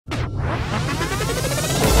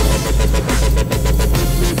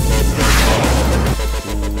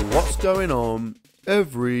going on,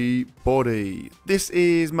 everybody? This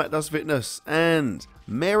is Mattdoesfitness, and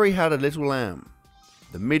Mary had a little lamb.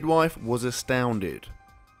 The midwife was astounded.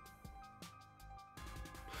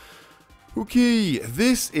 Okay,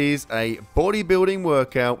 this is a bodybuilding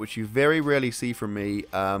workout which you very rarely see from me,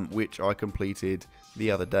 which I completed the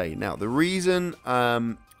other day. Now, the reason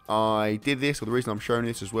I did this, or the reason I'm showing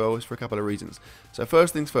this as well, is for a couple of reasons. So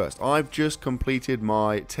first things first, I've just completed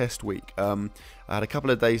my test week. I had a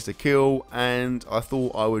couple of days to kill, and I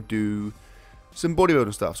thought I would do some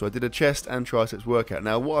bodybuilding stuff. So I did a chest and triceps workout.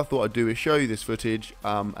 Now, what I thought I'd do is show you this footage,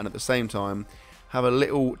 and at the same time, have a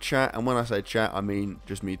little chat, and when I say chat, I mean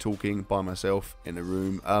just me talking by myself in a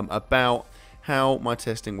room about how my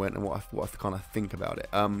testing went and what I kind of think about it.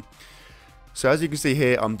 So as you can see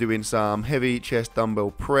here, I'm doing some heavy chest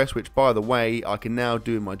dumbbell press, which by the way, I can now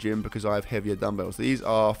do in my gym because I have heavier dumbbells. These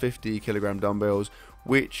are 50 kilogram dumbbells,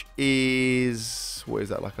 which is, what is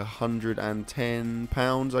that, like 110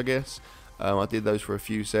 pounds, I guess. I did those for a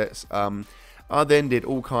few sets. I then did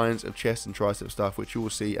all kinds of chest and tricep stuff, which you will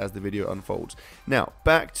see as the video unfolds. Now,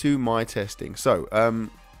 back to my testing. So,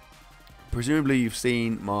 presumably you've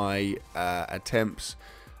seen my attempts,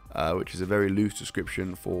 which is a very loose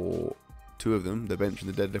description for two of them, the bench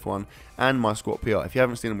and the deadlift one, and my squat PR. If you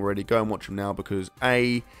haven't seen them already, go and watch them now because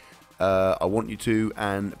A, I want you to,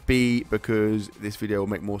 and B, because this video will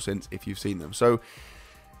make more sense if you've seen them. So,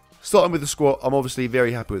 starting with the squat, I'm obviously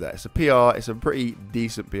very happy with that. It's a PR, it's a pretty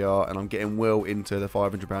decent PR, and I'm getting well into the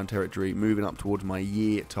 500 pound territory, moving up towards my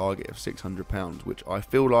year target of 600 pounds, which I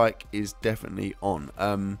feel like is definitely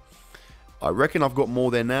on. I reckon I've got more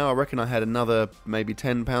there now. I reckon I had another maybe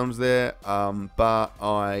 10 pounds there, but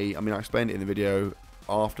I mean, I explained it in the video.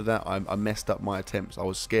 After that, I messed up my attempts. I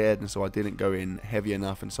was scared, and so I didn't go in heavy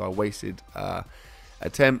enough, and so I wasted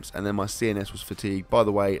attempts, and then my CNS was fatigued. By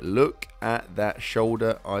the way, look at that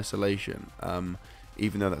shoulder isolation.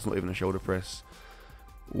 Even though that's not even a shoulder press,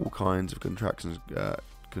 all kinds of contractions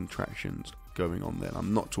going on there.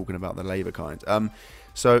 I'm not talking about the labour kind.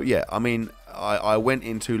 So yeah, I mean, I went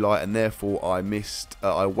in too light, and therefore I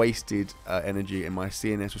wasted energy, and my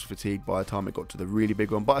CNS was fatigued by the time it got to the really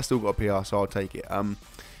big one. But I still got a PR, so I'll take it.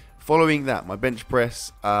 Following that, my bench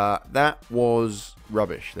press, that was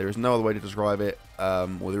rubbish. There is no other way to describe it.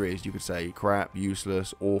 Or there is, you could say crap,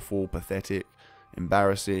 useless, awful, pathetic,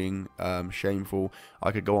 embarrassing, shameful.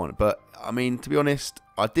 I could go on. But, I mean, to be honest,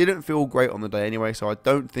 I didn't feel great on the day anyway, so I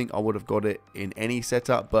don't think I would have got it in any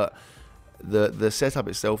setup. But the setup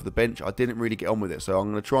itself, the bench, I didn't really get on with it. So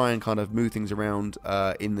I'm going to try and kind of move things around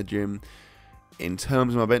in the gym in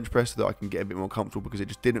terms of my bench press so that I can get a bit more comfortable, because it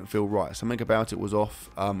just didn't feel right. Something about it was off,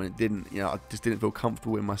 and it didn't, I just didn't feel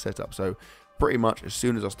comfortable in my setup. So pretty much as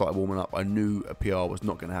soon as I started warming up, I knew a PR was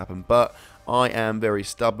not going to happen. But I am very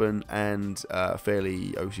stubborn and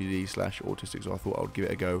fairly OCD / autistic, so I thought I would give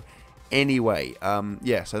it a go anyway.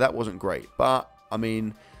 Yeah, so that wasn't great. But, I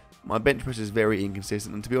mean, my bench press is very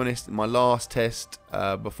inconsistent, and to be honest, my last test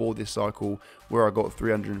before this cycle, where I got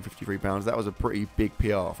 353 pounds, that was a pretty big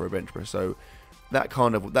PR for a bench press. So that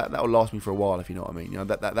kind of that will last me for a while, if you know what I mean.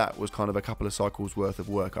 That was kind of a couple of cycles worth of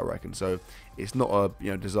work, I reckon. So it's not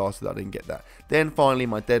a disaster that I didn't get that. Then finally,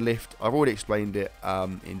 my deadlift, I've already explained it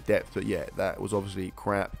in depth, but yeah, that was obviously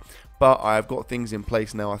crap. But I've got things in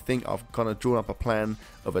place now. I think I've kind of drawn up a plan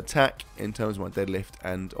of attack in terms of my deadlift,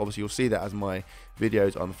 and obviously you'll see that as my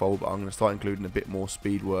videos unfold. But I'm going to start including a bit more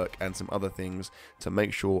speed work and some other things to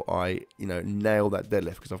make sure I nail that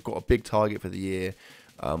deadlift, because I've got a big target for the year.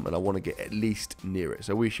 And I want to get at least near it,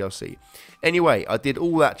 so we shall see. Anyway, I did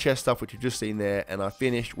all that chest stuff which you've just seen there, and I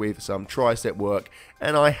finished with some tricep work,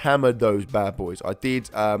 and I hammered those bad boys. I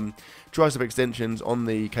did tricep extensions on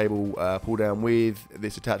the cable pull down with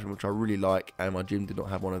this attachment, which I really like, and my gym did not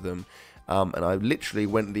have one of them. And I literally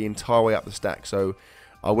went the entire way up the stack. So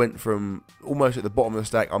I went from almost at the bottom of the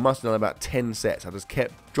stack. I must have done about 10 sets. I just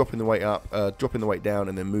kept dropping the weight up, dropping the weight down,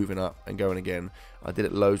 and then moving up and going again. I did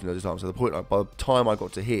it loads and loads of times. So the point, by the time I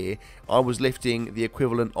got to here, I was lifting the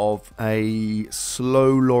equivalent of a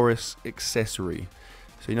slow loris accessory.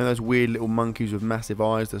 So you know those weird little monkeys with massive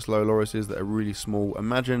eyes, the slow lorises that are really small?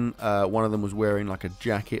 Imagine one of them was wearing like a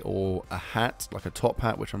jacket or a hat, like a top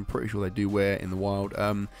hat, which I'm pretty sure they do wear in the wild.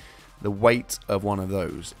 The weight of one of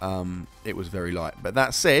those, it was very light. But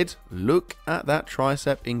that said, look at that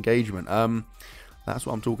tricep engagement. That's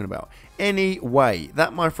what I'm talking about. Anyway,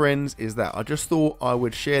 that, my friends, is that. I just thought I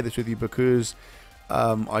would share this with you because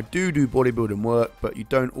I do bodybuilding work, but you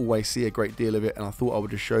don't always see a great deal of it, and I thought I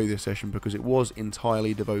would just show you this session because it was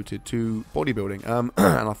entirely devoted to bodybuilding. And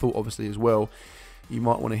I thought, obviously, as well, you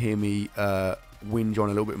might want to hear me whinge on a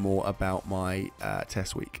little bit more about my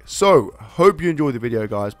test week. So, hope you enjoyed the video,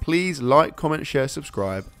 guys. Please like, comment, share,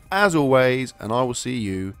 subscribe, as always, and I will see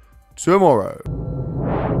you tomorrow.